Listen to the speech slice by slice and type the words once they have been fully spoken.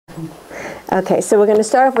Okay, so we're going to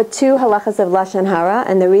start off with 2 halachas of Lashon Hara,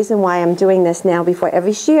 and the reason why I'm doing this now before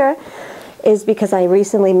every shir is because I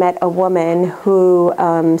recently met a woman who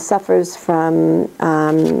suffers from,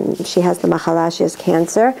 she has the machala, she has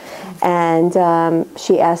cancer, and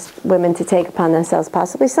she asked women to take upon themselves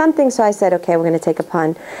possibly something, so I said, okay, we're going to take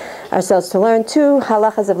upon ourselves to learn 2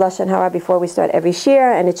 halachas of Lashon Hara before we start every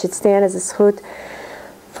shir, and it should stand as a zchut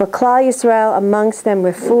for Klal Yisrael, amongst them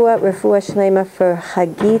refuah shlema for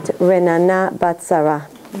Chagit Renana Bat Sarah.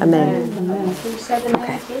 Amen.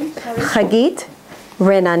 Okay. Chagit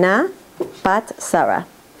Renana Bat Sarah.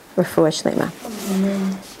 Refuah shlema.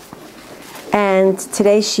 And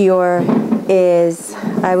today's shiur is,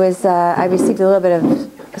 I received a little bit of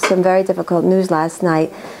some very difficult news last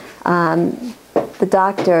night. The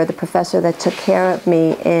doctor, the professor that took care of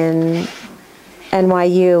me in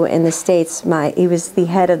NYU in the States, he was the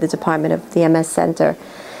head of the department of the MS Center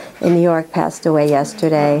in New York, passed away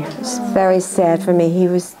yesterday. It was very sad for me. He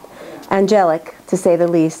was angelic, to say the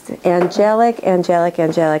least. Angelic.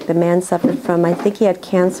 The man suffered from, I think he had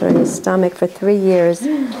cancer in his stomach for 3 years.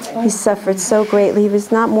 He suffered so greatly. He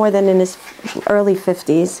was not more than in his early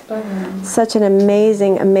 50s. Such an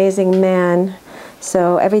amazing, amazing man.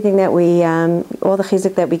 So everything that we, all the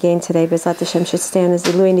chizuk that we gained today, B'ezrat Hashem, should stand as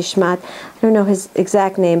Ilui Nishmat. I don't know his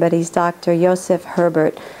exact name, but he's Dr. Yosef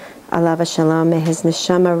Herbert, Alav Shalom. May his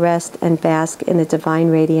neshama rest and bask in the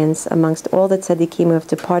divine radiance amongst all the tzaddikim who have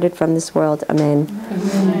departed from this world. Amen.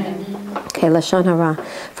 Amen. Okay, Lashon Hara.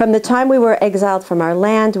 From the time we were exiled from our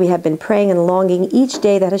land, we have been praying and longing each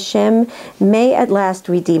day that Hashem may at last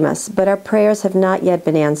redeem us, but our prayers have not yet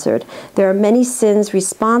been answered. There are many sins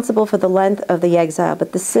responsible for the length of the exile,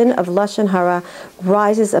 but the sin of Lashon Hara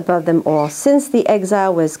rises above them all. Since the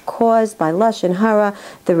exile was caused by Lashon Hara,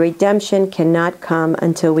 the redemption cannot come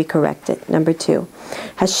until we correct it. Number 2,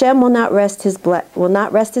 Hashem will not rest his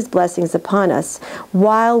blessings upon us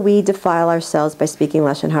while we defile ourselves by speaking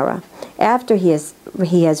Lashon Hara. After he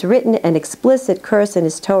has written an explicit curse in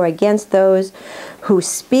his Torah against those who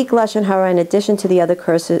speak Lashon Hara, in addition to the other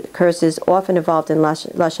curses often involved in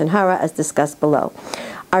Lashon Hara, as discussed below.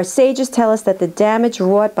 Our sages tell us that the damage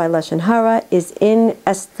wrought by Lashon Hara is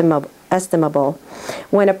inestimable.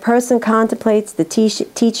 When a person contemplates the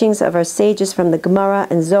teachings of our sages from the Gemara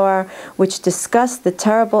and Zohar, which discuss the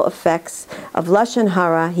terrible effects of Lashon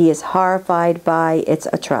Hara, he is horrified by its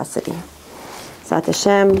atrocity. B'ezrat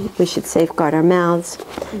Hashem, we should safeguard our mouths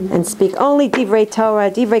and speak only divrei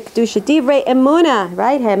Torah, divrei kedusha, divrei Emuna,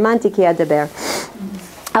 right? Ha'emanti ki adaber.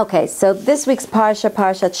 Okay, so this week's Parshat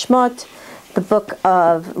Shemot, the book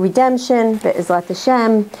of redemption, B'ezrat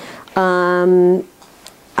Hashem.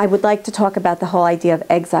 I would like to talk about the whole idea of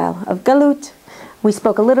exile, of galut. We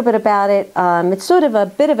spoke a little bit about it. It's sort of a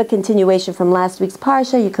bit of a continuation from last week's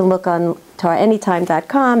Parsha. You can look on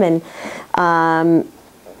TorahAnytime.com and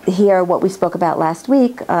hear what we spoke about last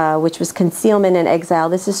week, which was concealment and exile.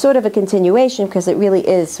 This is sort of a continuation because it really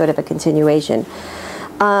is sort of a continuation.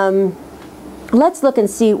 Let's look and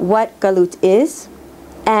see what galut is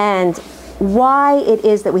and why it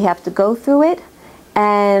is that we have to go through it,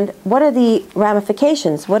 and what are the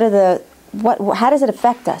ramifications? How does it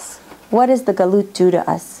affect us? What does the galut do to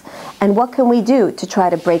us? And what can we do to try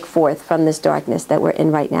to break forth from this darkness that we're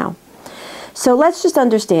in right now? So let's just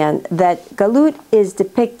understand that galut is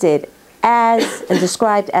depicted as and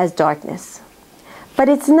described as darkness. But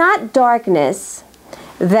it's not darkness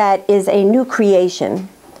that is a new creation.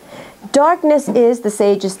 Darkness is, the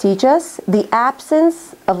sages teach us, the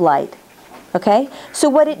absence of light. Okay? So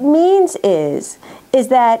what it means is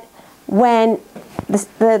that when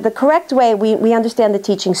the correct way we understand the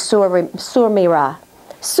teaching sur mirah.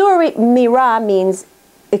 Sur mirah means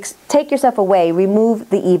take yourself away, remove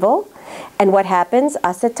the evil. And what happens?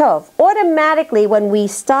 Asetov. Automatically, when we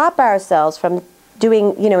stop ourselves from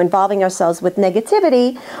involving ourselves with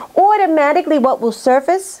negativity, automatically what will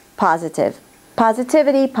surface? Positive.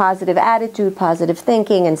 Positivity, positive attitude, positive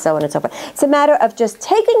thinking, and so on and so forth. It's a matter of just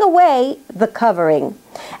taking away the covering.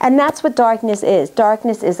 And that's what darkness is.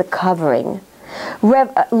 Darkness is a covering.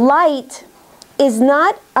 Light is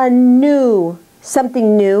not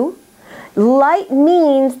something new. Light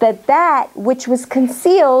means that which was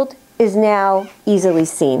concealed is now easily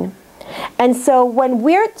seen. And so when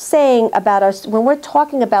we're when we're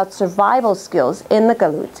talking about survival skills in the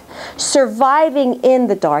galut, surviving in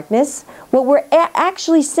the darkness, what we're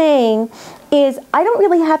actually saying is, I don't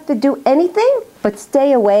really have to do anything but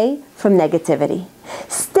stay away from negativity.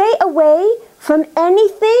 Stay away from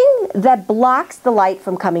anything that blocks the light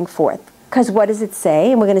from coming forth. Because what does it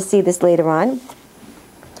say? And we're going to see this later on.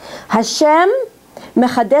 Hashem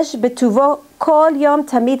mechadesh betuvo Kol yom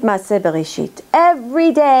tamid maaseh bereshit.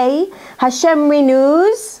 Every day, Hashem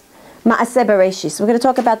renews maaseh bereshit. So we're going to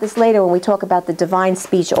talk about this later when we talk about the divine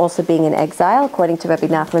speech also being in exile, according to Rabbi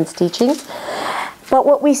Nachman's teachings. But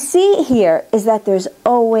what we see here is that there's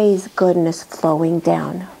always goodness flowing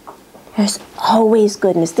down. There's always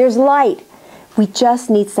goodness. There's light. We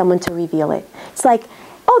just need someone to reveal it. It's like,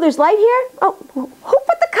 oh, there's light here? Oh, who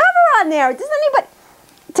put the cover on there? Does anybody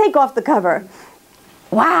take off the cover?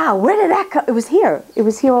 Wow, where did that come? It was here. It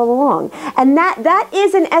was here all along. And that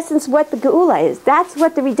is in essence what the Geula is. That's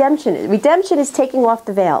what the redemption is. Redemption is taking off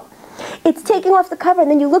the veil. It's taking off the cover,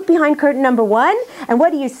 and then you look behind curtain number 1, and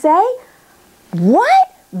what do you say?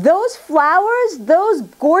 What? Those flowers, those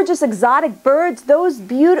gorgeous exotic birds, those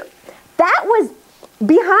beautiful... That was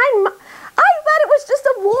behind my... I thought it was just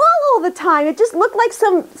a wall all the time. It just looked like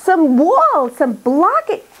some wall, some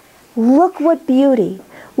blockage. Look what beauty.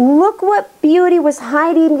 Look what beauty was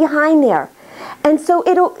hiding behind there. And so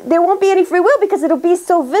there won't be any free will because it'll be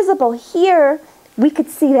so visible. Here, we could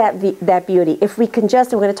see that beauty. If we can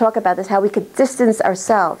just, and we're going to talk about this, how we could distance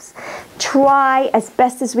ourselves. Try as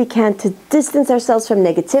best as we can to distance ourselves from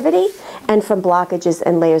negativity and from blockages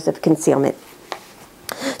and layers of concealment.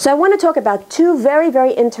 So I want to talk about 2 very,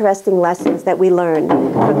 very interesting lessons that we learned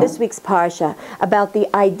from this week's Parsha about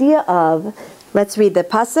the idea of, let's read the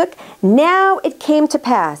pasuk. Now it came to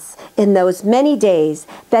pass in those many days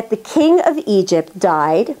that the king of Egypt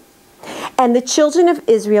died, and the children of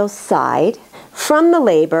Israel sighed from the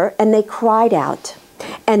labor, and they cried out.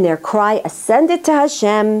 And their cry ascended to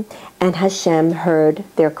Hashem, and Hashem heard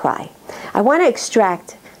their cry. I want to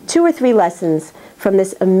extract 2 or 3 lessons from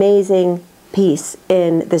this amazing piece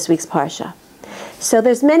in this week's Parsha. So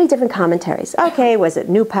there's many different commentaries. Okay, was it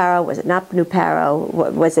new Paro? Was it not new Paro?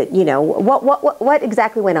 Was it, what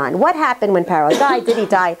exactly went on? What happened when Paro died? Did he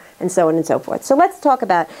die? And so on and so forth. So let's talk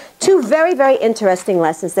about 2 very, very interesting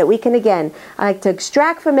lessons that we can, again, I like to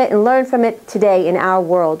extract from it and learn from it today in our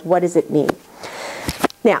world. What does it mean?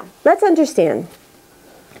 Now, let's understand.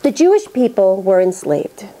 The Jewish people were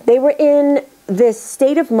enslaved. They were in this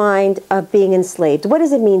state of mind of being enslaved. What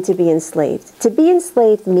does it mean to be enslaved? To be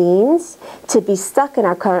enslaved means to be stuck in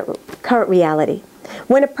our current reality.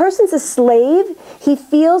 When a person's a slave, he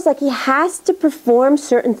feels like he has to perform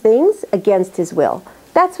certain things against his will.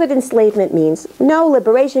 That's what enslavement means. No,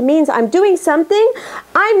 liberation means I'm doing something,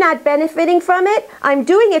 I'm not benefiting from it, I'm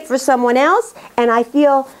doing it for someone else, and I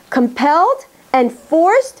feel compelled and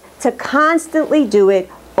forced to constantly do it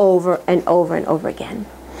over and over and over again.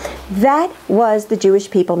 That was the Jewish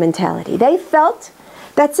people mentality. They felt,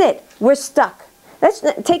 that's it, we're stuck. Let's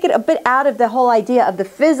take it a bit out of the whole idea of the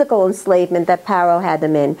physical enslavement that Paro had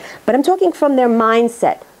them in. But I'm talking from their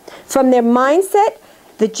mindset. From their mindset,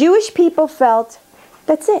 the Jewish people felt,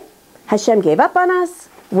 that's it. Hashem gave up on us.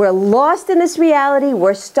 We're lost in this reality.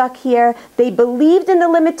 We're stuck here. They believed in the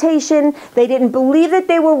limitation. They didn't believe that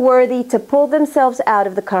they were worthy to pull themselves out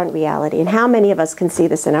of the current reality. And how many of us can see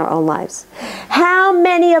this in our own lives? How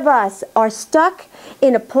many of us are stuck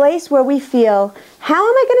in a place where we feel, how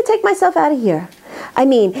am I going to take myself out of here? I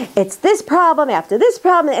mean, it's this problem after this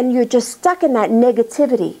problem, and you're just stuck in that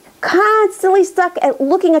negativity. Constantly stuck at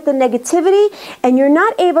looking at the negativity, and you're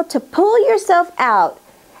not able to pull yourself out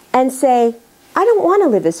and say, I don't want to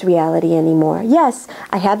live this reality anymore. Yes,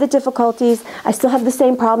 I have the difficulties. I still have the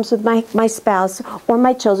same problems with my spouse or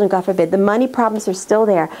my children, God forbid. The money problems are still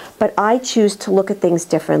there, but I choose to look at things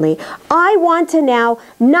differently. I want to now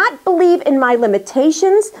not believe in my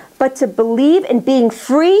limitations, but to believe in being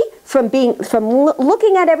free from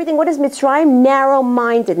looking at everything. What is Mitzrayim?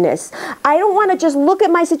 Narrow-mindedness. I don't want to just look at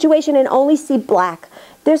my situation and only see black.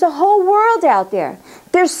 There's a whole world out there.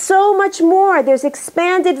 There's so much more. There's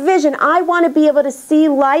expanded vision. I want to be able to see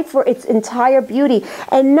life for its entire beauty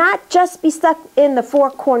and not just be stuck in the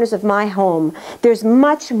 4 corners of my home. There's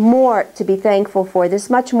much more to be thankful for.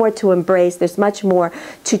 There's much more to embrace. There's much more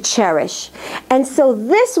to cherish. And so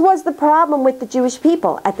this was the problem with the Jewish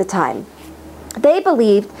people at the time. They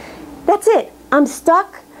believed, that's it. I'm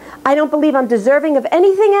stuck. I don't believe I'm deserving of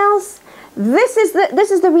anything else. This is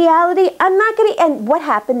the reality. I'm not going to. And what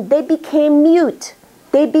happened? They became mute.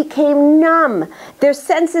 They became numb. Their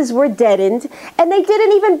senses were deadened, and they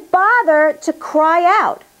didn't even bother to cry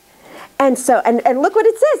out. And so, and look what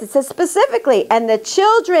it says. It says specifically, and the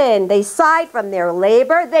children, they sighed from their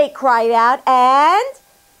labor. They cried out, and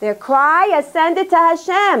their cry ascended to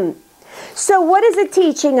Hashem. So what is it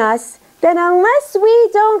teaching us? That unless we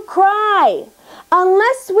don't cry,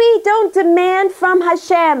 unless we don't demand from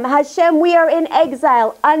Hashem, we are in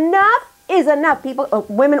exile. Enough is enough. People,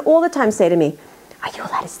 women all the time say to me, are you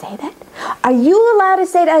allowed to say that? Are you allowed to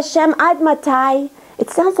say to Hashem, Ad matai? It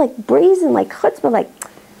sounds like brazen, like chutzpah, like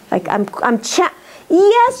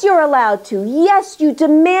yes, you're allowed to. Yes, you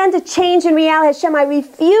demand a change in reality. Hashem, I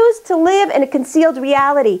refuse to live in a concealed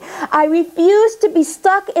reality. I refuse to be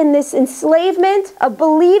stuck in this enslavement of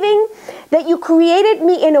believing that you created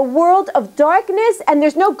me in a world of darkness and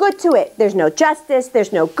there's no good to it. There's no justice,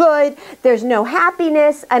 there's no good, there's no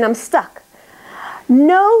happiness, and I'm stuck.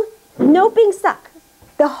 No being stuck.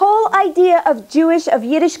 The whole idea of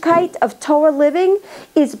Yiddishkeit, of Torah living,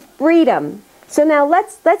 is freedom. So now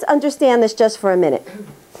let's understand this just for a minute.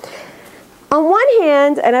 On one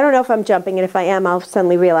hand, and I don't know if I'm jumping, and if I am, I'll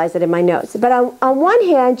suddenly realize it in my notes. But on one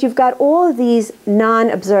hand, you've got all of these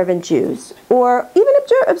non-observant Jews, or even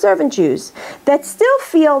observant Jews, that still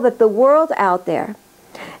feel that the world out there,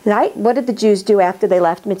 right? What did the Jews do after they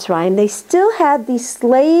left Mitzrayim? They still had the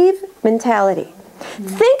slave mentality.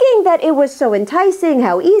 Thinking that it was so enticing,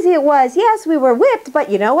 how easy it was. Yes, we were whipped,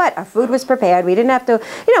 but you know what? Our food was prepared. We didn't have to,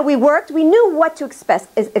 we worked. We knew what to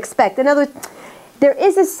expect. In other words, there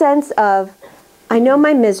is a sense of, I know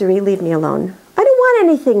my misery, leave me alone. I don't want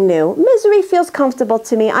anything new. Misery feels comfortable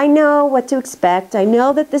to me. I know what to expect. I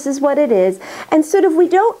know that this is what it is. And sort of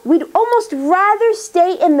we'd almost rather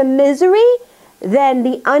stay in the misery than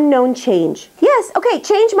the unknown change. Yes, okay,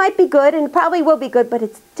 change might be good and probably will be good, but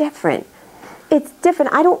it's different. It's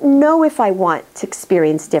different. I don't know if I want to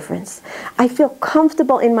experience difference. I feel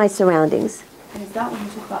comfortable in my surroundings. And is that when you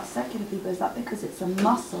talk about secular people, is that because it's a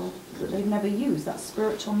muscle that they've never used? That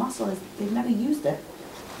spiritual muscle, they've never used it.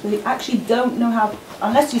 They actually don't know how,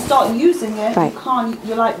 unless you start using it, right. You can't,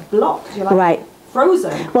 you're like blocked, you're like right.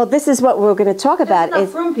 Frozen. Well, this is what we're going to talk about. There's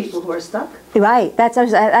enough from people who are stuck. Right, that's why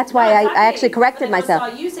exactly. I actually corrected myself.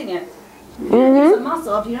 Start using it. You don't use a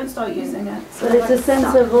muscle if you don't start using it. So but it's a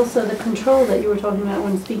sense of also the control that you were talking about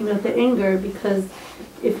when speaking about the anger, because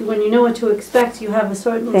when you know what to expect, you have a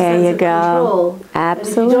certain sense of control.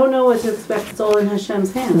 Absolutely. And if you don't know what to expect, it's all in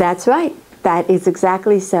Hashem's hands. That's right. That is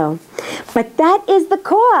exactly so. But that is the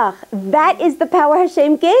koach. That is the power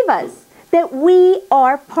Hashem gave us. That we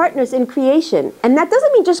are partners in creation. And that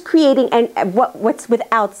doesn't mean just creating what's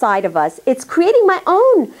outside of us. It's creating my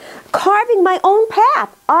own, carving my own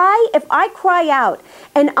path. If I cry out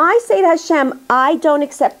and I say to Hashem, I don't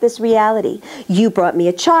accept this reality. You brought me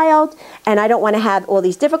a child and I don't want to have all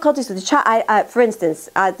these difficulties with the child. For instance,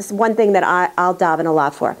 this is one thing that I'll daven a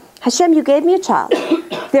lot for. Hashem, you gave me a child.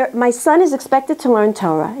 My son is expected to learn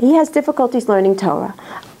Torah. He has difficulties learning Torah.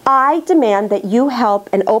 I demand that you help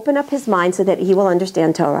and open up his mind so that he will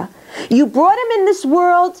understand Torah. You brought him in this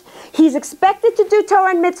world. He's expected to do Torah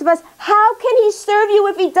and mitzvahs. How can he serve you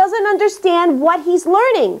if he doesn't understand what he's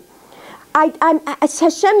learning?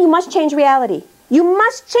 Hashem, you must change reality. You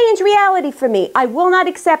must change reality for me. I will not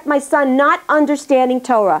accept my son not understanding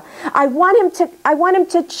Torah. I want him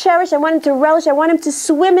to cherish. I want him to relish. I want him to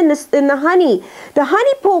swim in the honey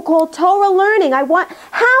pool called Torah learning. How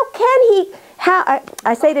can he?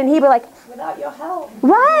 I say it in Hebrew like, without your help.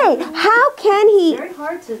 Right. How can he? It's very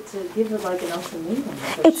hard to give it like an ultimatum.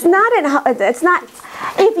 It's not.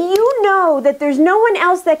 If you know that there's no one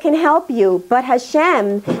else that can help you but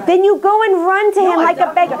Hashem, right. Then you go and run to him like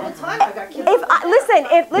a beggar. All the time. I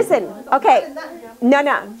got Listen. Okay.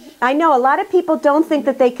 No. I know a lot of people don't think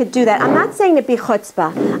that they could do that. I'm not saying to be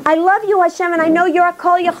chutzpah. I love you, Hashem, and I know you're a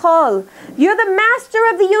kol yachol. You're the master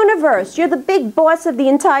of the universe. You're the big boss of the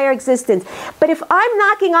entire existence. But if I'm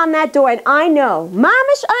knocking on that door and I know,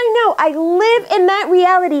 mamish, I live in that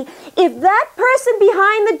reality. If that person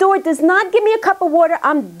behind the door does not give me a cup of water,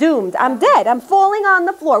 I'm doomed. I'm dead. I'm falling on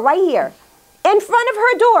the floor right here. In front of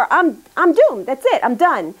her door. I'm doomed. That's it. I'm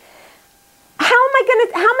done. How am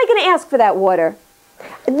I gonna ask for that water?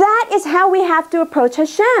 That is how we have to approach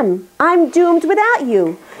Hashem. I'm doomed without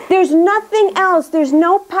you. There's nothing else. There's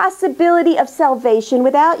no possibility of salvation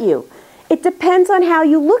without you. It depends on how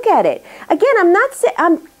you look at it. Again, I'm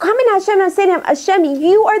coming to Hashem and I'm saying to him, Hashem,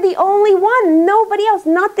 you are the only one. Nobody else.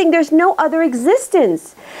 Nothing. There's no other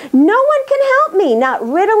existence. No one can help me. Not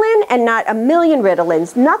Ritalin and not a million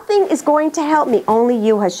Ritalins. Nothing is going to help me. Only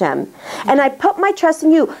you, Hashem. And I put my trust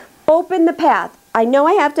in you. Open the path. I know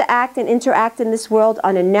I have to act and interact in this world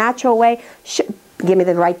on a natural way. Give me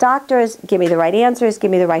the right doctors, give me the right answers,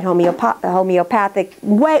 give me the right homeopathic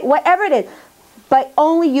way, whatever it is. But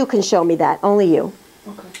only you can show me that, only you.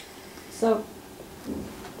 Okay. So,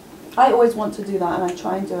 I always want to do that and I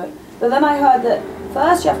try and do it. But then I heard that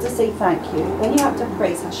first you have to say thank you, then you have to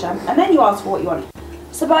praise Hashem, and then you ask for what you want.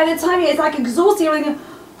 So by the time it's like exhausting, you're like,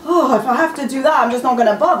 oh, if I have to do that, I'm just not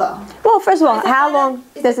going to bother. Well, first of all, how long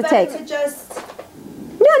does it take? To just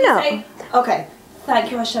No. Say, okay,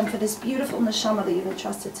 thank you Hashem for this beautiful neshama that you've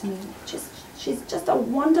entrusted to me. Just She's just a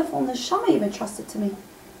wonderful neshama you've entrusted to me.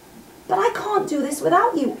 But I can't do this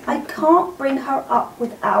without you. I can't bring her up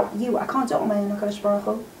without you. I can't do it on my own, HaKadosh Baruch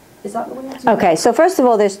Hu. Is that the way I do it? Okay, so first of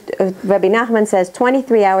all, there's Rabbi Nachman says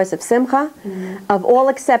 23 hours of simcha, of all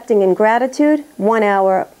accepting and gratitude, 1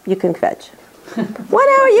 hour you can kvetch. 1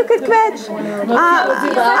 hour you could kvetch.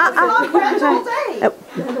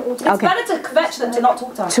 It's better to kvetch than to not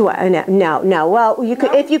talk to her. No. Well, you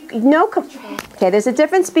could, if you no. Okay, there's a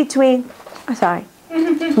difference between. Oh, sorry.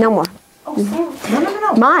 No more. Oh, sorry.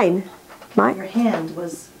 No. Mine. Your hand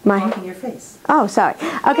was blocking your face. Oh, sorry.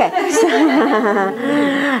 Okay. So,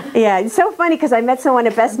 yeah, it's so funny because I met someone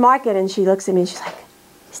at Best Market and she looks at me and she's like,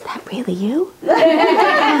 "Is that really you?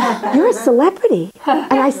 You're a celebrity."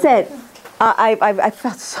 And I said, I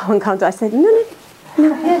felt so uncomfortable. I said, no.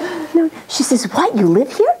 She says, "What? You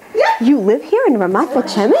live here? You live here in Ramat Beit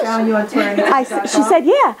Shemesh?" She said,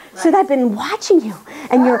 "Yeah." She said, "I've been watching you,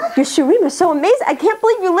 and your shurim are so amazing. I can't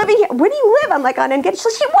believe you're living here. Where do you live?" I'm like, "On En Gedi." She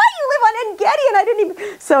said, "Why you live on En Gedi?" And I didn't even.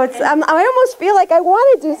 So it's. I almost feel like I want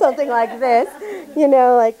to do something like this,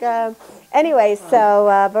 like. Anyway, so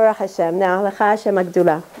Baruch Hashem. Now Lecha Hashem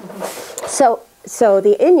Agdula. So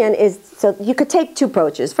the inyan is. So you could take two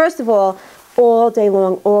approaches. First of all day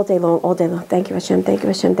long. Thank you Hashem, thank you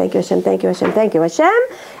Hashem, thank you Hashem, thank you Hashem, thank you Hashem.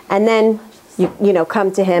 And then you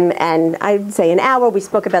come to him, and I'd say an hour. We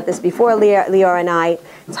spoke about this before, Lior and I.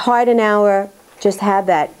 It's hard an hour. Just have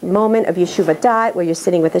that moment of Yeshuva Da'at where you're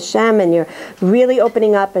sitting with Hashem and you're really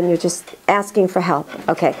opening up and you're just asking for help.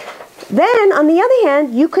 Okay. Then on the other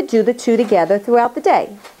hand, you could do the two together throughout the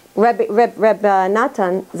day. Reb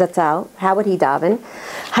Natan Zatzal, how would he daven?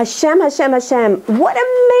 Hashem, Hashem, Hashem, what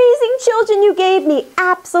amazing children you gave me.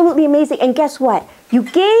 Absolutely amazing. And guess what? You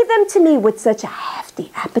gave them to me with such a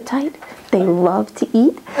hefty appetite. They love to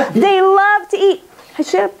eat. They love to eat.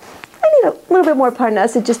 Hashem, I need a little bit more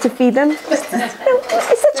parnasa just to feed them.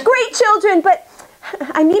 It's such great children, but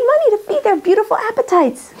I need money to feed their beautiful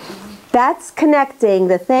appetites. That's connecting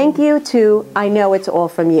the thank you to I know it's all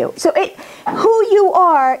from you. So who you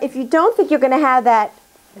are, if you don't think you're going to have that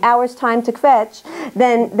hour's time to kvetch,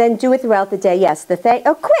 then do it throughout the day. Yes, quick.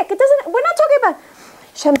 It doesn't. We're not talking about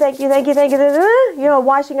Shem, thank you,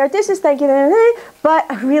 washing our dishes, thank you, but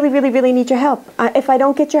I really, really, really need your help. If I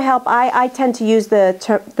don't get your help, I tend to use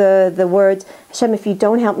the words, Shem, if you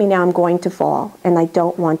don't help me now, I'm going to fall, and I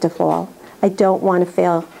don't want to fall. I don't want to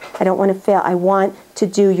fail. I don't want to fail. I want to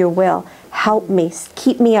do your will. Help me.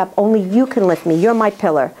 Keep me up. Only you can lift me. You're my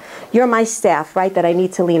pillar. You're my staff, right, that I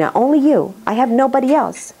need to lean on. Only you. I have nobody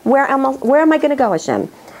else. Where am I going to go, Hashem?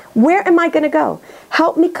 Where am I going to go?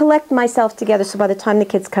 Help me collect myself together so by the time the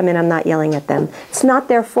kids come in, I'm not yelling at them. It's not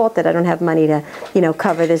their fault that I don't have money to,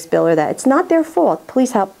 cover this bill or that. It's not their fault.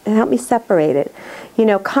 Please help me separate it.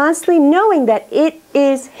 Constantly knowing that it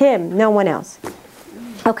is him, no one else.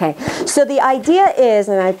 Okay, so the idea is,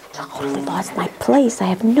 and I totally lost my place. I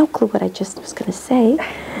have no clue what I just was going to say.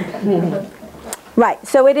 Right,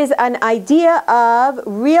 so it is an idea of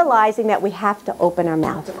realizing that we have to open our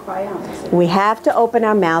mouth. We have to open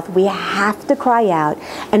our mouth. We have to cry out.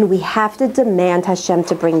 And we have to demand Hashem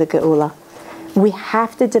to bring the Geula. We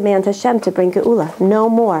have to demand Hashem to bring Geula. No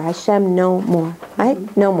more. Hashem, no more. Right?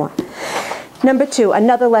 No more. Number two,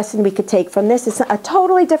 another lesson we could take from this is a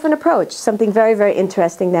totally different approach. Something very, very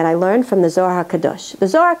interesting that I learned from the Zohar HaKadosh. The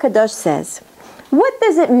Zohar HaKadosh says, what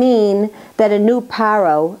does it mean that a new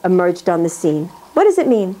Paro emerged on the scene? What does it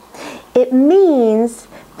mean? It means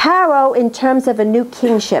Paro in terms of a new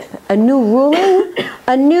kingship, a new ruling,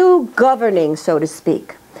 a new governing, so to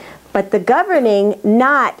speak. But the governing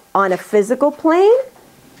not on a physical plane,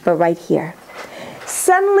 but right here.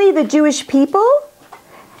 Suddenly the Jewish people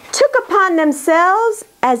took upon themselves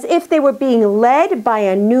as if they were being led by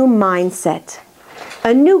a new mindset,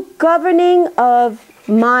 a new governing of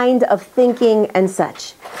mind, of thinking and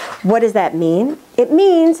such. What does that mean? It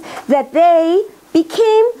means that they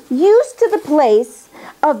became used to the place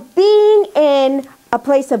of being in a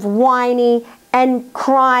place of whining and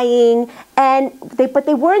crying, but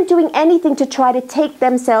they weren't doing anything to try to take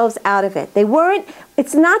themselves out of it.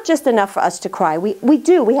 It's not just enough for us to cry. We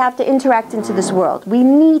have to interact into this world. We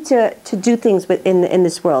need to do things in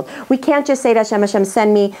this world. We can't just say to Hashem, Hashem,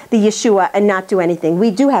 send me the Yeshua and not do anything.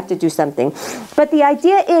 We do have to do something. But the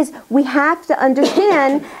idea is we have to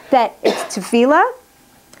understand that it's tefillah,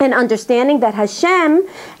 and understanding that Hashem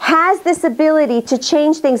has this ability to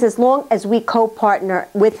change things as long as we co-partner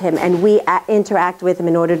with him and we interact with him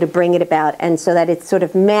in order to bring it about, and so that it's sort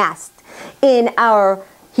of masked in our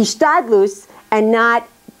hishtadlus and not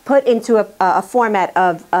put into a format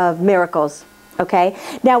of miracles. Okay?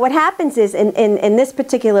 Now what happens is in this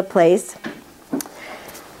particular place,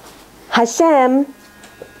 Hashem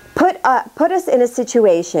put us in a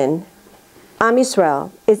situation, Am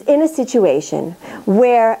Yisrael is in a situation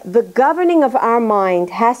where the governing of our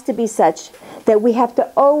mind has to be such that we have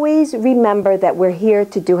to always remember that we're here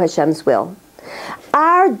to do Hashem's will.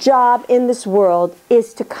 Our job in this world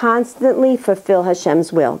is to constantly fulfill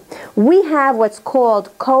Hashem's will. We have what's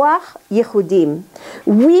called koach yichudim.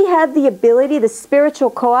 We have the ability, the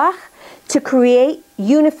spiritual koach, to create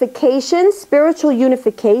unifications, spiritual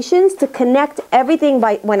unifications, to connect everything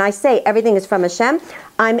by, when I say everything is from Hashem,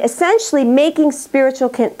 I'm essentially making spiritual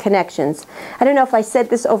connections. I don't know if I said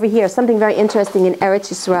this over here, something very interesting in Eretz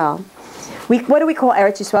Yisrael. What do we call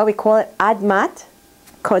Eretz Yisrael? We call it Admat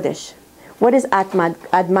Kodesh. What is Admat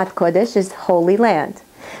Kodesh? Is holy land.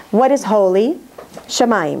 What is holy?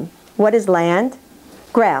 Shamayim. What is land?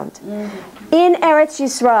 Ground. In Eretz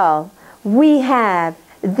Yisrael, we have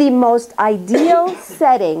the most ideal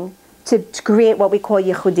setting to create what we call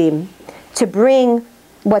yichudim, to bring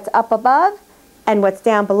what's up above and what's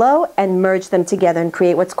down below and merge them together and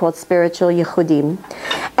create what's called spiritual yichudim.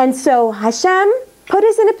 And so Hashem put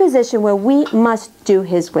us in a position where we must do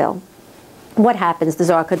His will. What happens? The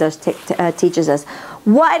Zohar Kadosh teaches us.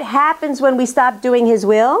 What happens when we stop doing His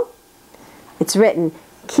will? It's written,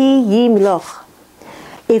 Ki yimloch.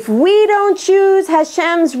 If we don't choose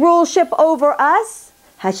Hashem's ruleship over us,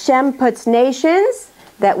 Hashem puts nations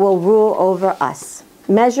that will rule over us,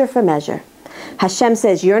 measure for measure. Hashem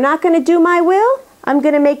says, you're not going to do my will, I'm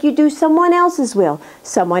going to make you do someone else's will.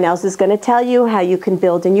 Someone else is going to tell you how you can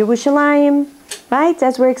build in Yerushalayim, right,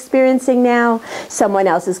 as we're experiencing now. Someone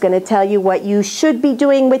else is going to tell you what you should be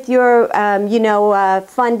doing with your,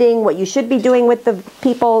 funding, what you should be doing with the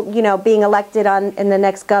people, being elected in the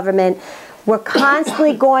next government. We're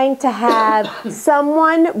constantly going to have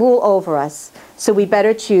someone rule over us. So we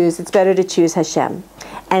better choose, it's better to choose Hashem.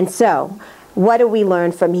 And so, what do we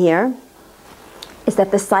learn from here? Is that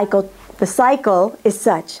the cycle is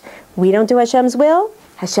such. We don't do Hashem's will,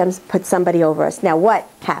 Hashem puts somebody over us. Now what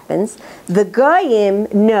happens? The Goyim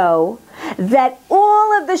know that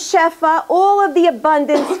all of the Shefa, all of the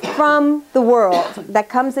abundance from the world that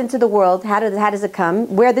comes into the world, how does it come?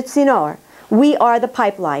 We're the tzinor. We are the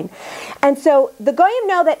pipeline. And so the Goyim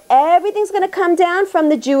know that everything's going to come down from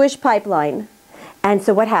the Jewish pipeline. And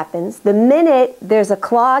so what happens? The minute there's a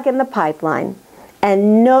clog in the pipeline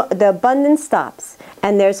and the abundance stops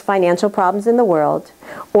and there's financial problems in the world,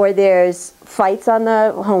 or there's fights on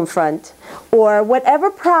the home front, or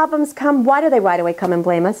whatever problems come, why do they right away come and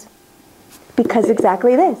blame us? Because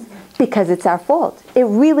exactly this. Because it's our fault. It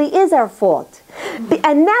really is our fault.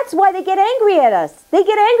 And that's why they get angry at us. They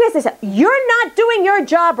get angry at us. They say, you're not doing your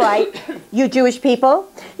job right, you Jewish people.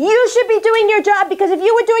 You should be doing your job, because if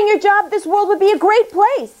you were doing your job, this world would be a great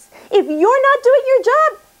place. If you're not doing your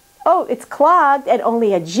job, oh, it's clogged, and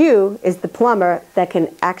only a Jew is the plumber that can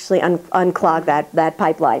actually unclog that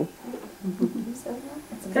pipeline.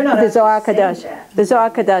 The Zohar Kadosh. The Zohar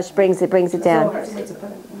Kadosh brings it down.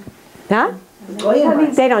 Huh?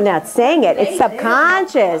 They don't know it's saying it. It's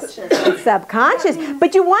subconscious. It's subconscious.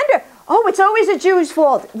 But you wonder, oh, it's always a Jew's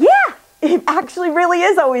fault. Yeah, it actually really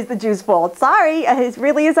is always the Jew's fault. Sorry, it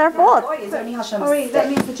really is our fault. Sorry, that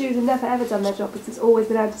means the Jews have never ever done their job, because it's always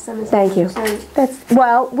been anti-Semitism. Thank you. So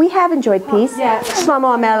well, we have enjoyed peace. Yeah.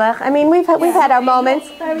 Shlomo HaMelech. I mean, we've had our moments.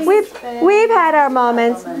 We've had our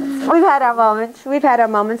moments. We've had our moments. We've had our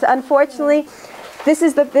moments. Unfortunately, this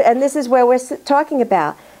is where we're talking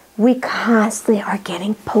about. We constantly are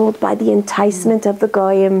getting pulled by the enticement of the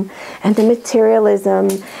Goyim and the materialism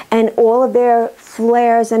and all of their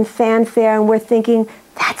flares and fanfare, and we're thinking,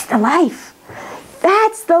 that's the life.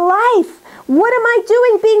 That's the life. What am I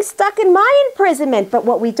doing being stuck in my imprisonment? But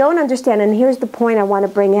what we don't understand, and here's the point I want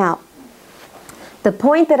to bring out. The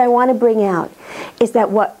point that I want to bring out is that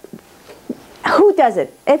who does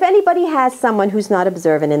it? If anybody has someone who's not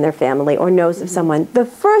observant in their family or knows of someone, the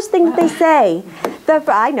first thing they say,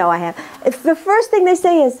 I know I have, the first thing they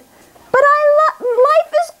say is, but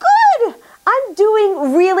life is good. I'm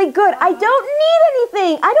doing really good. I don't need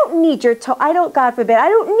anything. I don't need your God forbid, I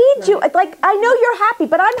don't need you. Like, I know you're happy,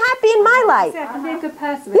 but I'm happy in my life. I can be a good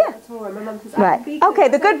person. Yeah. Right. Okay,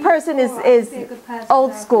 the good person is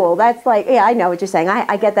old school. That's like, yeah, I know what you're saying.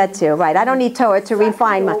 I get that too. Right. I don't need Torah to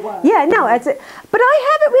refine my. Yeah, no, that's it. But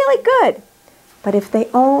I have it really good. But if they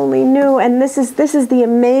only knew, and this is the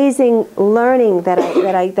amazing learning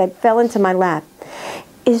that fell into my lap,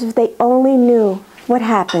 is if they only knew what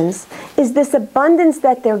happens is this abundance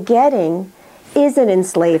that they're getting is an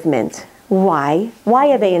enslavement. Why?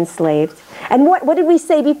 Why are they enslaved? And what did we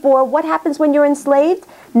say before? What happens when you're enslaved?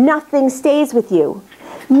 Nothing stays with you.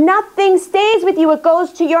 Nothing stays with you. It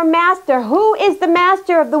goes to your master. Who is the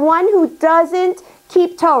master of the one who doesn't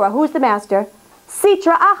keep Torah? Who's the master?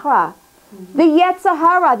 Sitra Achra. The Yetzer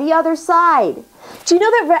Hara, the other side. Do you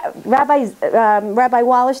know that Rabbi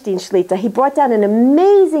Wallerstein Shlita, he brought down an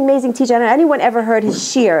amazing, amazing teacher. I don't know if anyone ever heard his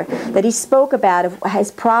shir that he spoke about of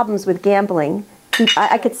his problems with gambling.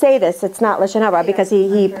 I could say this, it's not Lashon Hara, because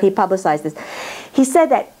he publicized this. He said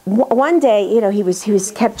that one day, you know, he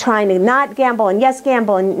kept trying to not gamble and yes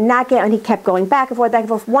gamble and not gamble, and he kept going back and forth, back and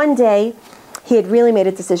forth. One day, he had really made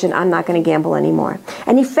a decision, I'm not going to gamble anymore.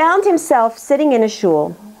 And he found himself sitting in a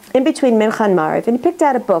shul, in between Mincha and Mariv, and he picked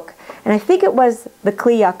out a book, and I think it was the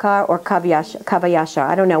Kli Yakar or Kavayashar,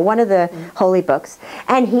 I don't know, one of the holy books.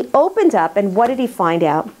 And he opened up, and what did he find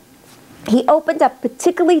out? He opened up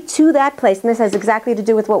particularly to that place, and this has exactly to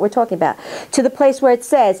do with what we're talking about, to the place where it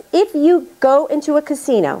says, if you go into a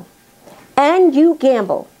casino, and you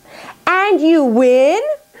gamble, and you win,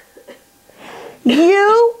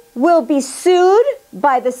 you will be sued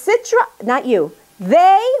by the Sitra, not you,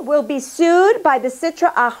 they will be sued by the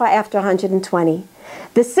Sitra Achra after 120.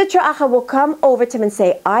 The Sitra Achra will come over to him and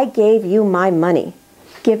say, I gave you my money.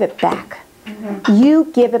 Give it back.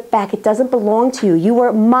 You give it back. It doesn't belong to you. You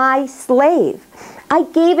were my slave. I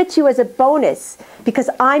gave it to you as a bonus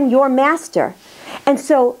because I'm your master. And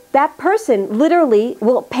so that person literally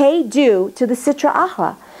will pay due to the Sitra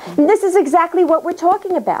Achra. And this is exactly what we're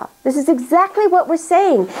talking about. This is exactly what we're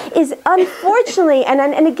saying. Is unfortunately,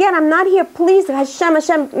 and again, I'm not here, please, Hashem,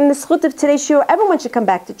 in the schut of today's shiur, everyone should come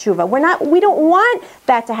back to tshuva. We don't want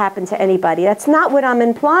that to happen to anybody. That's not what I'm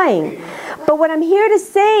implying. But what I'm here to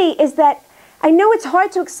say is that I know it's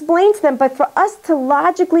hard to explain to them, but for us to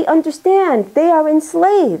logically understand, they are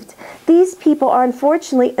enslaved. These people are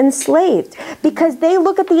unfortunately enslaved because they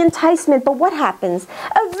look at the enticement, but what happens?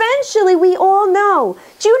 Eventually, we all know.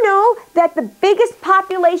 Do you know that the biggest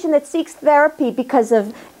population that seeks therapy because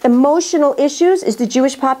of emotional issues is the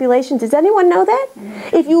Jewish population? Does anyone know that?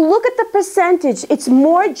 If you look at the percentage, it's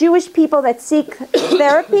more Jewish people that seek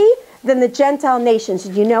therapy than the Gentile nations.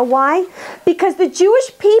 Do you know why? Because the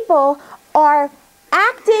Jewish people are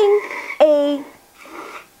acting a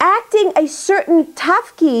certain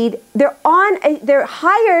tafkid. They're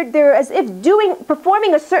hired. They're as if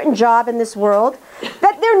performing a certain job in this world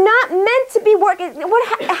that they're not meant to be working.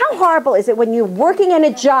 How horrible is it when you're working in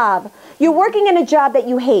a job? You're working in a job that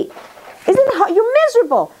you hate. Isn't it? You're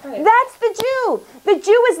miserable. Right. That's the Jew. The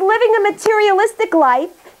Jew is living a materialistic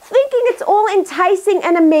life, thinking it's all enticing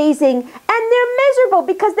and amazing, and they're miserable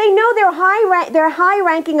because they know they're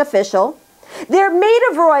high-ranking official. They're made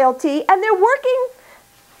of royalty, and they're working,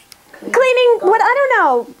 cleaning what I don't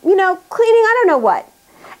know, cleaning I don't know what.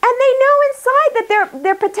 And they know inside that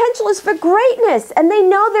their potential is for greatness, and they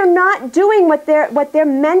know they're not doing what they're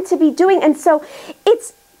meant to be doing. And so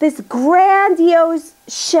it's this grandiose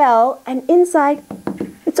shell, and inside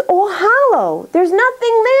it's all hollow. There's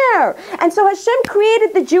nothing there. And so Hashem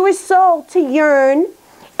created the Jewish soul to yearn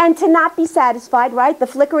and to not be satisfied, right? The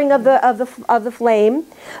flickering of the flame.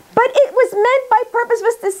 But it was meant by purpose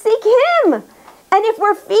was to seek Him. And if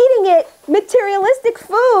we're feeding it materialistic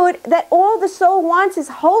food that all the soul wants is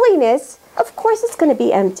holiness, of course it's going to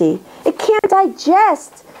be empty. It can't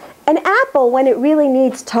digest an apple when it really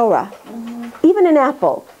needs Torah. Even an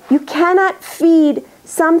apple. You cannot feed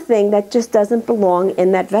something that just doesn't belong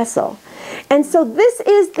in that vessel. And so this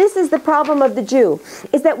is the problem of the Jew,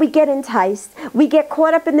 is that we get enticed, we get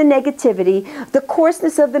caught up in the negativity, the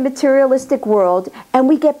coarseness of the materialistic world, and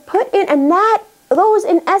we get put in, and those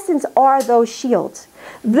in essence are those shields.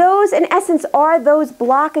 Those in essence are those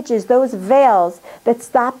blockages, those veils that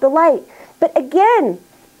stop the light. But again,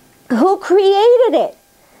 who created it?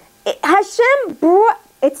 Hashem brought,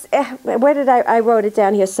 where did I wrote it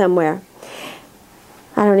down here somewhere.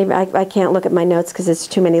 I can't look at my notes because it's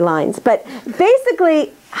too many lines. But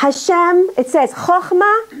basically, Hashem, it says,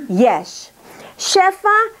 Chochma, Yesh.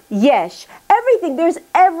 Shefa, Yesh. Everything, there's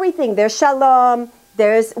everything. There's Shalom,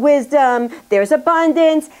 there's wisdom, there's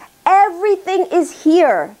abundance. Everything is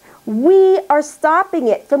here. We are stopping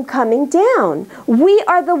it from coming down. We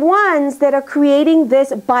are the ones that are creating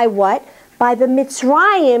this by what? By the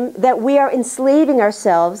Mitzrayim that we are enslaving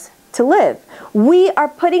ourselves to live. We are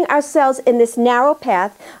putting ourselves in this narrow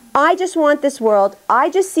path. I just want this world. I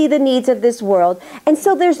just see the needs of this world. And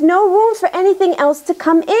so there's no room for anything else to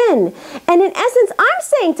come in. And in essence, I'm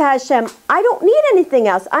saying to Hashem, I don't need anything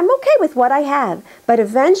else. I'm okay with what I have. But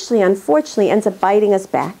eventually, unfortunately, ends up biting us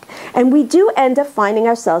back. And we do end up finding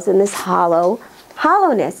ourselves in this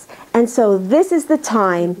hollowness. And so this is the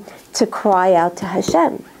time to cry out to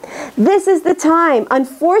Hashem. This is the time.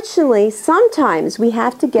 Unfortunately, sometimes we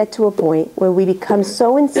have to get to a point where we become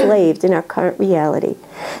so enslaved in our current reality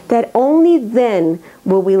that only then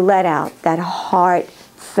will we let out that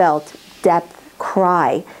heartfelt depth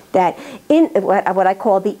cry, that what I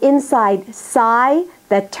call the inside sigh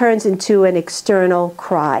that turns into an external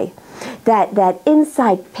cry. That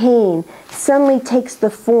inside pain suddenly takes the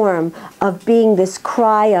form of being this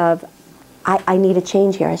cry of, I need a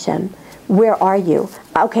change here, Hashem. Where are you?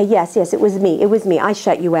 Okay, yes, it was me, I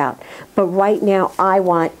shut you out. But right now, I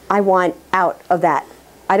want out of that.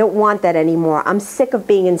 I don't want that anymore. I'm sick of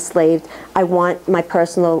being enslaved. I want my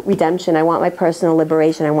personal redemption. I want my personal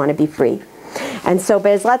liberation. I want to be free. And so,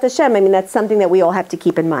 Be'ezrat Hashem, that's something that we all have to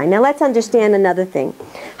keep in mind. Now, let's understand another thing.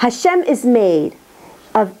 Hashem is made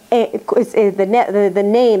of, the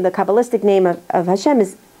name, the Kabbalistic name of Hashem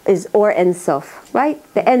is Or Ein Sof, right?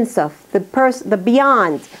 The Ein Sof, the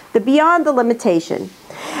beyond the limitation.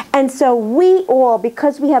 And so we all,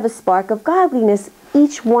 because we have a spark of godliness,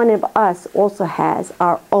 each one of us also has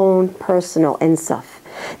our own personal Ein Sof.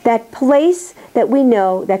 That place that we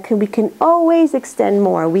know that we can always extend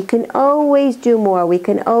more, we can always do more, we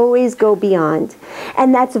can always go beyond.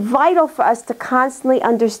 And that's vital for us to constantly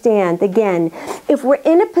understand. Again, if we're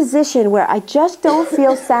in a position where I just don't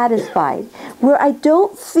feel satisfied, where I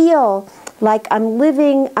don't feel like I'm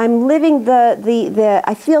living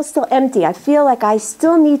I feel still empty, I feel like I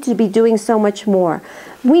still need to be doing so much more.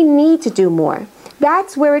 We need to do more.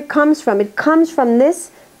 That's where it comes from. It comes from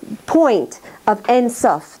this point of Ein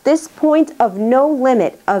Sof, this point of no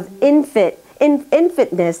limit, of infinity,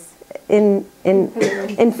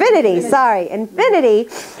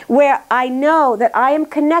 where I know that I am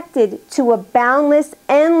connected to a boundless,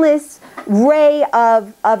 endless ray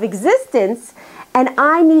of existence, and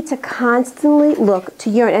I need to constantly look to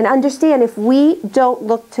yearn and understand. If we don't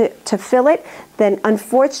look to fill it, then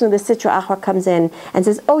unfortunately the Sitra Achra comes in and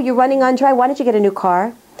says, oh, you're running on dry, why don't you get a new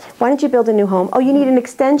car? Why don't you build a new home? Oh, you need an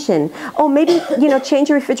extension. Oh, maybe, change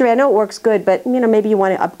your refrigerator. I know it works good, but, maybe you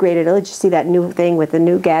want to upgrade it. Or let you see that new thing with the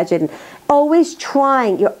new gadget. And always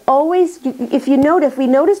trying. You're always, if we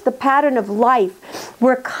notice the pattern of life,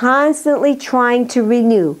 we're constantly trying to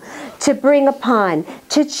renew, to bring upon,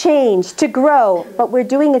 to change, to grow. But we're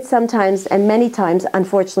doing it sometimes, and many times,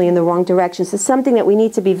 unfortunately, in the wrong direction. So it's something that we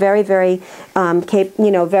need to be very, very,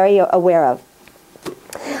 very aware of.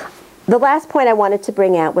 The last point I wanted to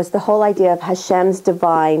bring out was the whole idea of Hashem's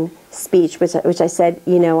divine speech, which I said,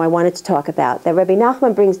 I wanted to talk about. That Rabbi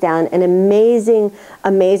Nachman brings down an amazing,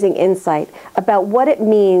 amazing insight about what it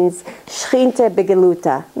means, Shechina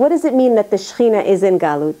begeluta. What does it mean that the Shechina is in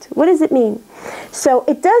Galut? What does it mean? So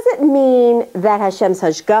it doesn't mean that Hashem's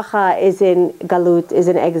Hashgacha is in Galut, is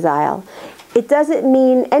in exile. It doesn't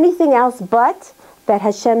mean anything else but that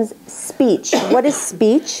Hashem's speech. What is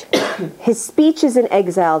speech? His speech is in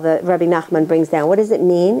exile, that Rabbi Nachman brings down. What does it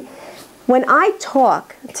mean? When I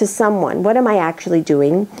talk to someone, what am I actually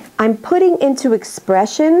doing? I'm putting into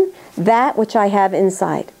expression that which I have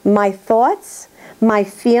inside. My thoughts, my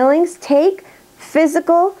feelings take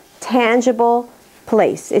physical, tangible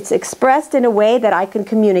place. It's expressed in a way that I can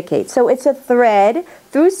communicate. So it's a thread.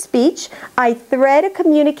 Through speech, I thread a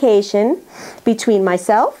communication between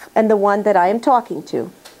myself and the one that I am talking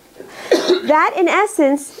to. That, in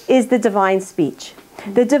essence, is the divine speech.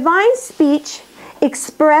 The divine speech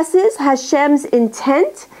expresses Hashem's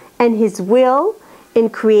intent and His will in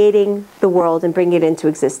creating the world and bringing it into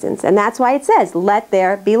existence. And that's why it says, let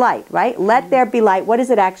there be light, right? Let there be light. What does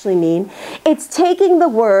it actually mean? It's taking the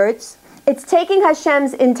words, it's taking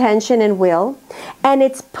Hashem's intention and will, and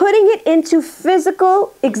it's putting it into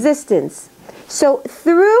physical existence. So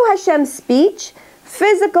through Hashem's speech,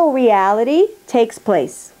 physical reality takes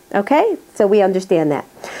place. Okay? So we understand that.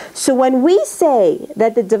 So when we say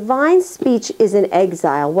that the divine speech is in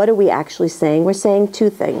exile, what are we actually saying? We're saying two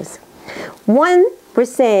things. One, we're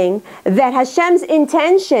saying that Hashem's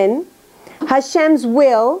intention, Hashem's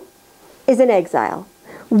will, is in exile.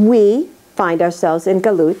 We find ourselves in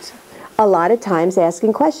Galut, a lot of times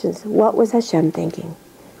asking questions. What was Hashem thinking?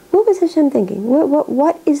 What was Hashem thinking?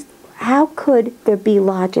 How could there be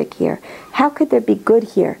logic here? How could there be good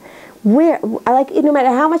here? No matter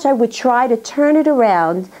how much I would try to turn it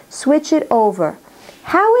around, switch it over,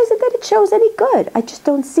 how is it that it shows any good? I just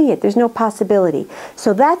don't see it. There's no possibility.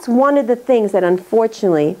 So that's one of the things that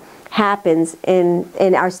unfortunately happens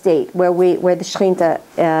in our state, where the Shechina,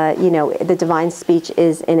 the divine speech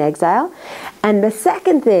is in exile. And the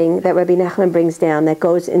second thing that Rabbi Nachman brings down that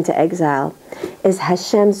goes into exile is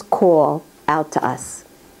Hashem's call out to us.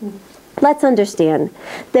 Let's understand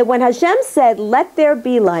that when Hashem said, let there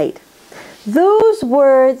be light, those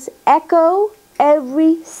words echo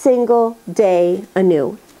every single day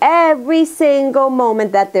anew. Every single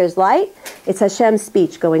moment that there's light, it's Hashem's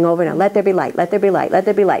speech going over now. Let there be light, let there be light, let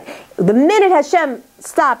there be light. The minute Hashem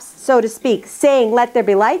stops, so to speak, saying let there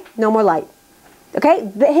be light, no more light.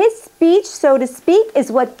 Okay? His speech, so to speak,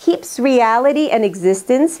 is what keeps reality and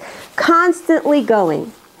existence constantly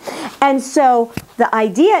going. And so the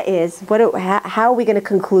idea is, how are we going to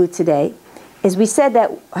conclude today? Is we said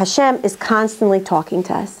that Hashem is constantly talking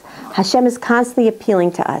to us. Hashem is constantly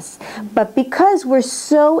appealing to us. But because we're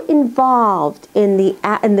so involved in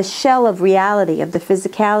the shell of reality, of the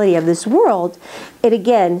physicality of this world, it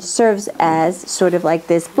again serves as sort of like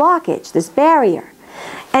this blockage, this barrier.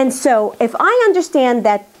 And so if I understand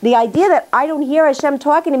that the idea that I don't hear Hashem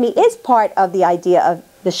talking to me is part of the idea of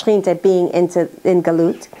the Shekhinah being in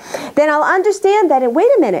Galut, then I'll understand that, wait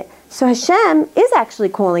a minute, so Hashem is actually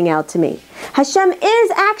calling out to me. Hashem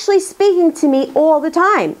is actually speaking to me all the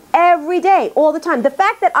time, every day, all the time. The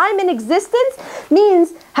fact that I'm in existence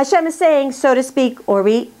means Hashem is saying, so to speak,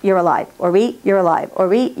 Orit, you're alive. Orit, you're alive.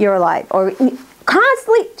 Orit, you're alive.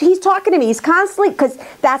 Constantly, he's talking to me. He's constantly, because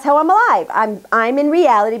that's how I'm alive. I'm in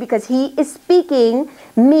reality because he is speaking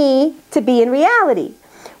me to be in reality.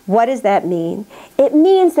 What does that mean? It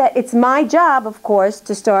means that it's my job, of course,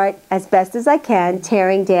 to start as best as I can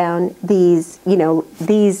tearing down these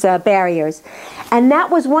barriers. And that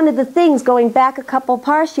was one of the things going back a couple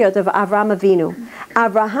Parshiot of Avraham Avinu.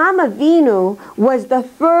 Avraham Avinu was the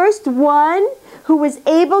first one who was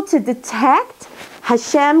able to detect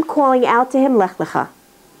Hashem calling out to him, Lech Lecha.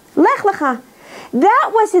 Lech Lecha.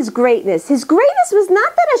 That was his greatness. His greatness was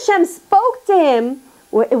not that Hashem spoke to him,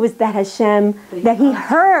 it was that Hashem, that he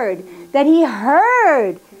heard.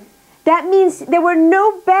 That means there were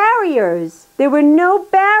no barriers. There were no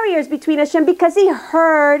barriers between Hashem because he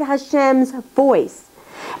heard Hashem's voice.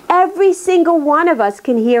 Every single one of us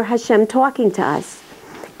can hear Hashem talking to us.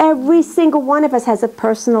 Every single one of us has a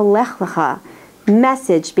personal Lech Lecha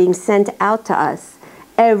message being sent out to us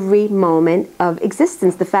every moment of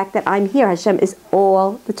existence. The fact that I'm here, Hashem is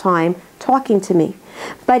all the time talking to me.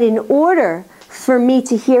 But in order for me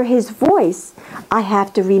to hear his voice, I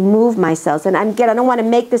have to remove myself. And I don't want to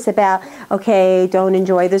make this about, okay, don't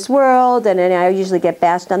enjoy this world, and then I usually get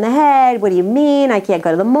bashed on the head. What do you mean? I can't go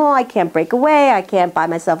to the mall, I can't break away, I can't buy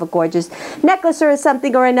myself a gorgeous necklace or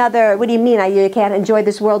something or another. What do you mean? You can't enjoy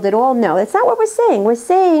this world at all? No, that's not what we're saying. We're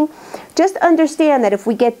saying, just understand that if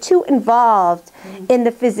we get too involved in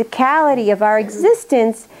the physicality of our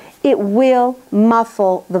existence, it will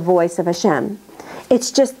muffle the voice of Hashem. It's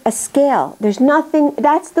just a scale. There's nothing,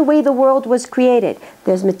 that's the way the world was created.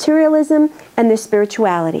 There's materialism and there's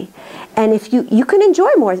spirituality. And if you can enjoy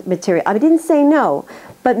more material, I didn't say no,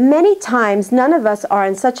 but many times none of us are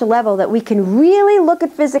on such a level that we can really look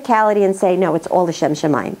at physicality and say, no, it's all Hashem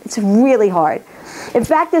Shemaim. It's really hard. In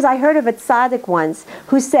fact, as I heard of a tzaddik once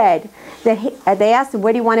who said that they asked him,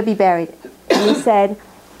 where do you want to be buried? And he said,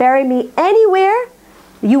 bury me anywhere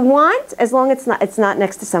you want, as long as it's not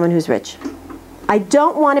next to someone who's rich. I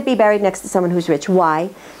don't want to be buried next to someone who's rich. Why?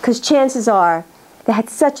 Because chances are they had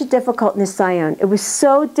such a difficult nisayon. It was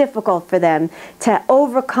so difficult for them to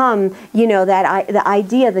overcome, the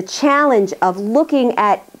idea, the challenge of looking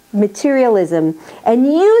at materialism and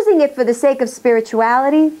using it for the sake of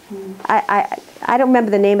spirituality. I don't remember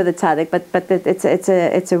the name of the tzaddik, but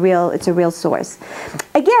it's a real source.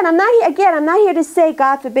 Again, I'm not here to say,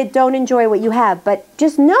 God forbid, don't enjoy what you have, but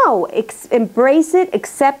just know, embrace it,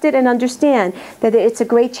 accept it, and understand that it's a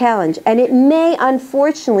great challenge, and it may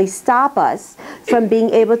unfortunately stop us from being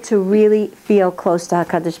able to really feel close to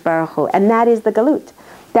HaKadosh Baruch Hu, and that is the galut.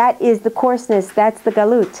 That is the coarseness. That's the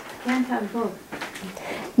galut. You can't have both.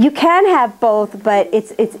 You can have both, but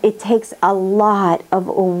it takes a lot of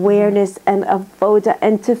awareness and of voda,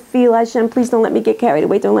 and to feel, Hashem, please don't let me get carried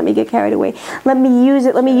away. Don't let me get carried away. Let me use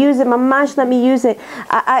it. Mamash, let me use it.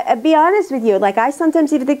 I be honest with you, like I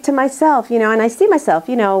sometimes even think to myself, and I see myself,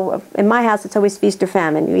 in my house it's always feast or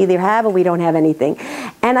famine. You either have or we don't have anything.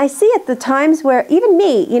 And I see at the times where, even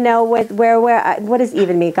me, what is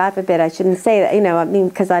even me? God forbid, I shouldn't say that,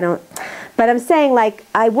 because I don't. But I'm saying, like,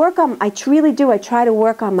 I truly do. I try to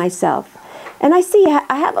work on myself. And I see,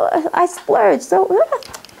 I splurge. So,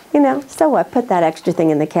 so what? Put that extra thing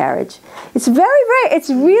in the carriage. It's it's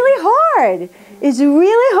really hard. It's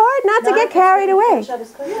really hard not to get carried away.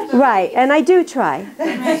 Right, and I do try.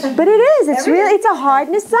 But it is. It's a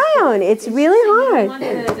hardness zion. It's really hard.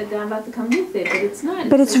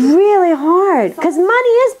 But it's really hard. Because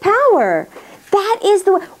money is power. That is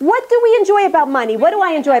what do we enjoy about money? What do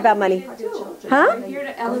I enjoy about money? Huh? You're here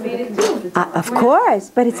to elevate it too. Of course,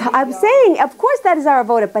 but I'm saying, of course that is our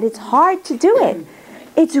avoda, but it's hard to do it.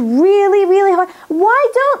 It's really, really hard. Why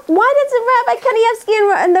doesn't Rabbi Kanievsky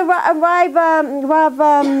and the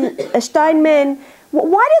Rav Steinman,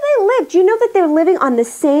 why do they live? Do you know that they're living on the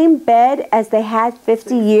same bed as they had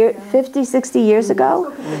 50, 60 years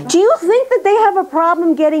ago? Do you think that they have a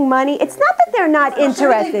problem getting money? It's not that they're not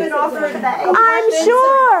interested. I'm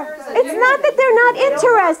sure. It's not that they're not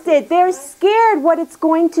interested. They're scared what it's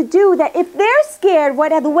going to do. That if they're scared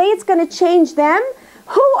the way it's going to change them,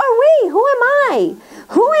 who are we? Who am I?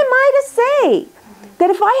 Who am I to say that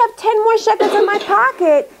if I have 10 more shekels in my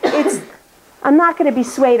pocket, I'm not going to be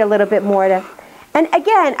swayed a little bit more to... And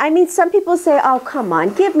again, I mean, some people say, oh, come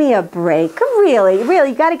on, give me a break. Really,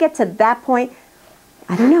 you got to get to that point.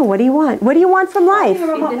 I don't know. What do you want? What do you want from life?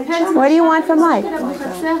 What do you want from life?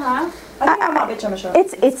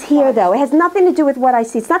 It's here, though. It has nothing to do with what I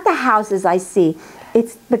see. It's not the houses I see.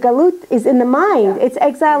 It's the galut is in the mind. It's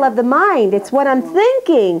exile of the mind. It's what I'm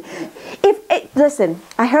thinking. Listen,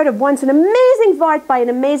 I heard of once an amazing vart by an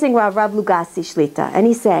amazing Rav Lugassi Shlita, and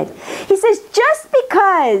he says, just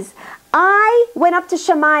because I went up to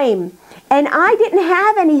Shemaim and I didn't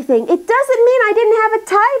have anything, it doesn't mean I didn't have a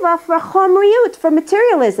taiva for chomriut, for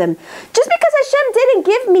materialism. Just because Hashem didn't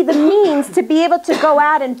give me the means to be able to go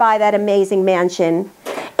out and buy that amazing mansion,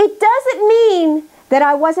 it doesn't mean that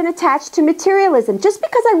I wasn't attached to materialism. Just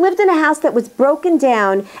because I lived in a house that was broken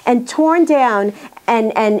down and torn down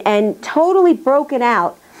and totally broken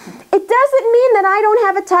out, it doesn't mean that I don't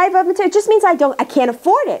have a taiva of material. It just means I can't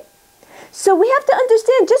afford it. So we have to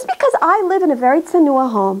understand, just because I live in a very tsanua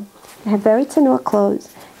home, I have very tsanua clothes,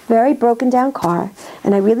 very broken down car,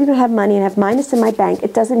 and I really don't have money and have minus in my bank,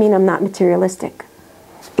 it doesn't mean I'm not materialistic.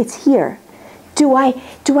 It's here. Do I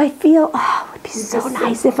feel, oh, it would be so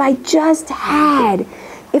nice if I just had.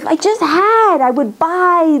 If I just had, I would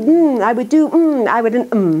buy, I would do, I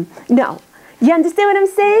wouldn't, no. You understand what I'm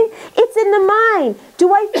saying? It's in the mind.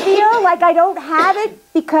 Do I feel like I don't have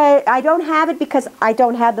it because I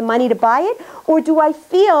don't have the money to buy it? Or do I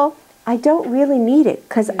feel I don't really need it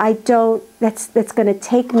because that's going to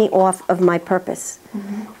take me off of my purpose?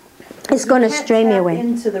 It's going to stray me away.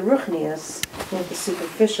 Into the ruchnius, the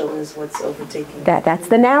superficial is what's overtaking. That's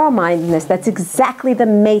the narrow-mindedness. That's exactly the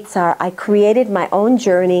meitzar. I created my own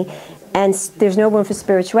journey, and there's no room for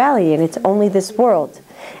spirituality, and it's only this world.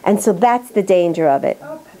 And so that's the danger of it.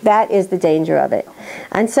 That is the danger of it.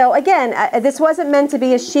 And so again, this wasn't meant to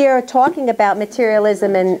be a shiur talking about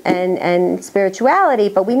materialism and spirituality,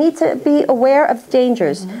 but we need to be aware of the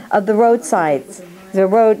dangers of the road signs, the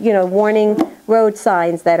road, warning road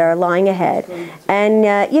signs that are lying ahead. And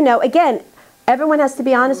again, everyone has to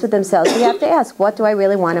be honest with themselves. We have to ask, what do I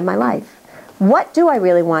really want in my life? What do I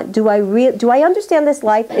really want? Do I understand this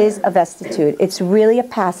life is a vestitude? It's really a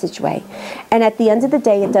passageway. And at the end of the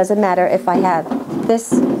day, it doesn't matter if I have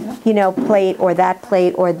this, plate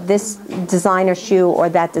or this designer shoe or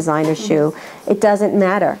that designer shoe. It doesn't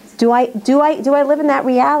matter. Do I live in that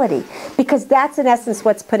reality? Because that's in essence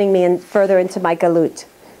what's putting me further into my galut.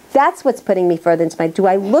 That's what's putting me further into do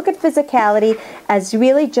I look at physicality as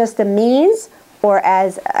really just a means or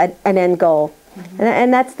as an end goal?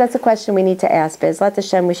 And that's a question we need to ask. Be'ezrat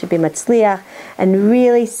Hashem, we should be matzliach and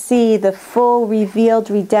really see the full revealed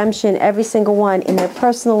redemption, every single one, in their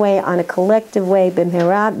personal way, on a collective way.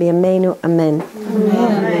 B'mhera b'yameinu, amen.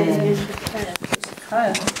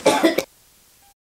 Amen.